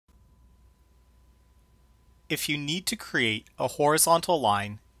If you need to create a horizontal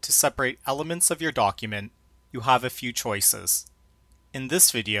line to separate elements of your document, you have a few choices. In this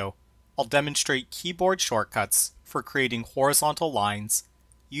video, I'll demonstrate keyboard shortcuts for creating horizontal lines,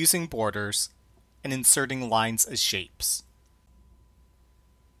 using borders, and inserting lines as shapes.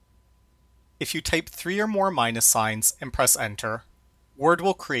 If you type 3 or more minus signs and press enter, Word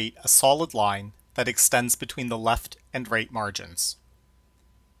will create a solid line that extends between the left and right margins.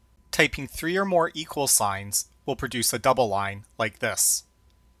 Typing 3 or more equal signs will produce a double line like this.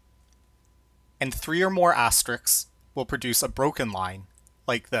 And 3 or more asterisks will produce a broken line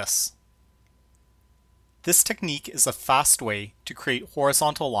like this. This technique is a fast way to create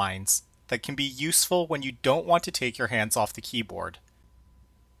horizontal lines that can be useful when you don't want to take your hands off the keyboard.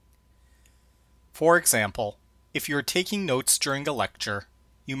 For example, if you're taking notes during a lecture,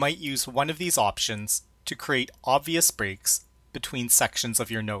 you might use one of these options to create obvious breaks between sections of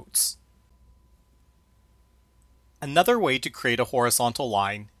your notes. Another way to create a horizontal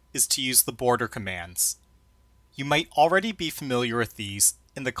line is to use the border commands. You might already be familiar with these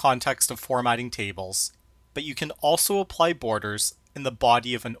in the context of formatting tables, but you can also apply borders in the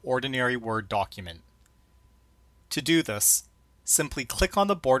body of an ordinary Word document. To do this, simply click on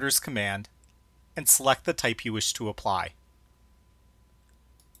the Borders command and select the type you wish to apply.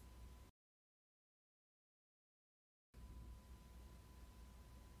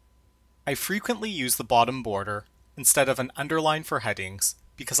 I frequently use the bottom border instead of an underline for headings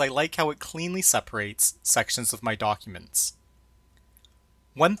because I like how it cleanly separates sections of my documents.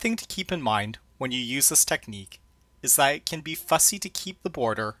 One thing to keep in mind when you use this technique is that it can be fussy to keep the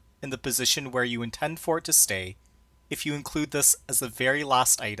border in the position where you intend for it to stay if you include this as the very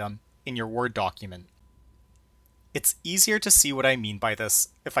last item in your Word document. It's easier to see what I mean by this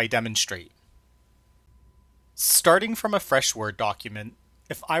if I demonstrate. Starting from a fresh Word document,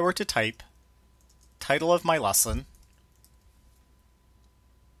 if I were to type title of my lesson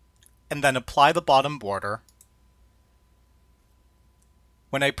and then apply the bottom border,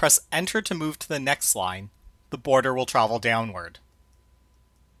 when I press enter to move to the next line, the border will travel downward.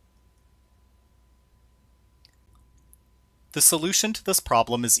 The solution to this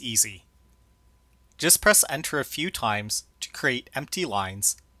problem is easy. Just press enter a few times to create empty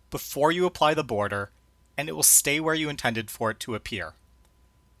lines before you apply the border, and it will stay where you intended for it to appear.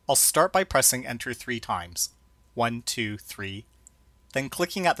 I'll start by pressing enter 3 times. 1, 2, 3, then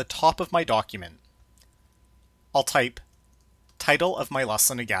clicking at the top of my document. I'll type title of my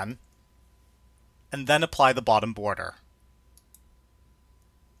lesson again, and then apply the bottom border.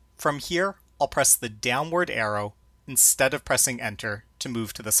 From here, I'll press the downward arrow instead of pressing enter to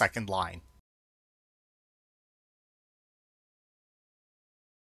move to the second line.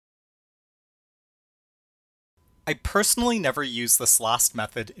 I personally never use this last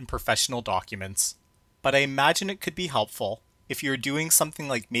method in professional documents, but I imagine it could be helpful if you're doing something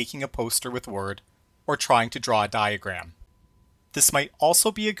like making a poster with Word or trying to draw a diagram. This might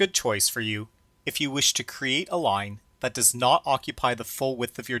also be a good choice for you if you wish to create a line that does not occupy the full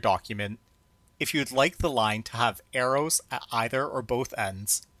width of your document, if you would like the line to have arrows at either or both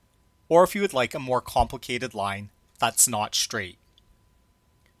ends, or if you would like a more complicated line that's not straight.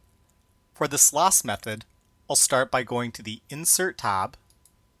 For this last method, I'll start by going to the Insert tab,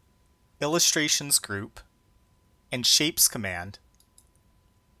 Illustrations group, and Shapes command.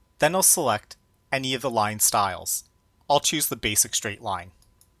 Then I'll select any of the line styles. I'll choose the basic straight line.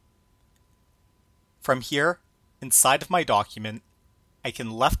 From here, inside of my document, I can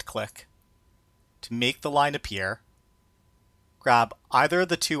left-click to make the line appear, grab either of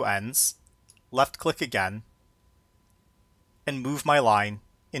the two ends, left-click again, and move my line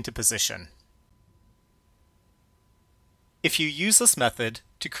into position. If you use this method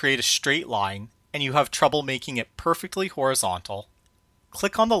to create a straight line and you have trouble making it perfectly horizontal,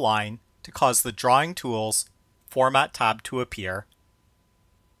 click on the line to cause the Drawing Tools Format tab to appear,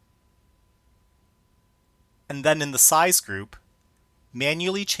 and then in the Size group,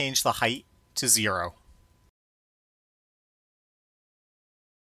 manually change the height to 0.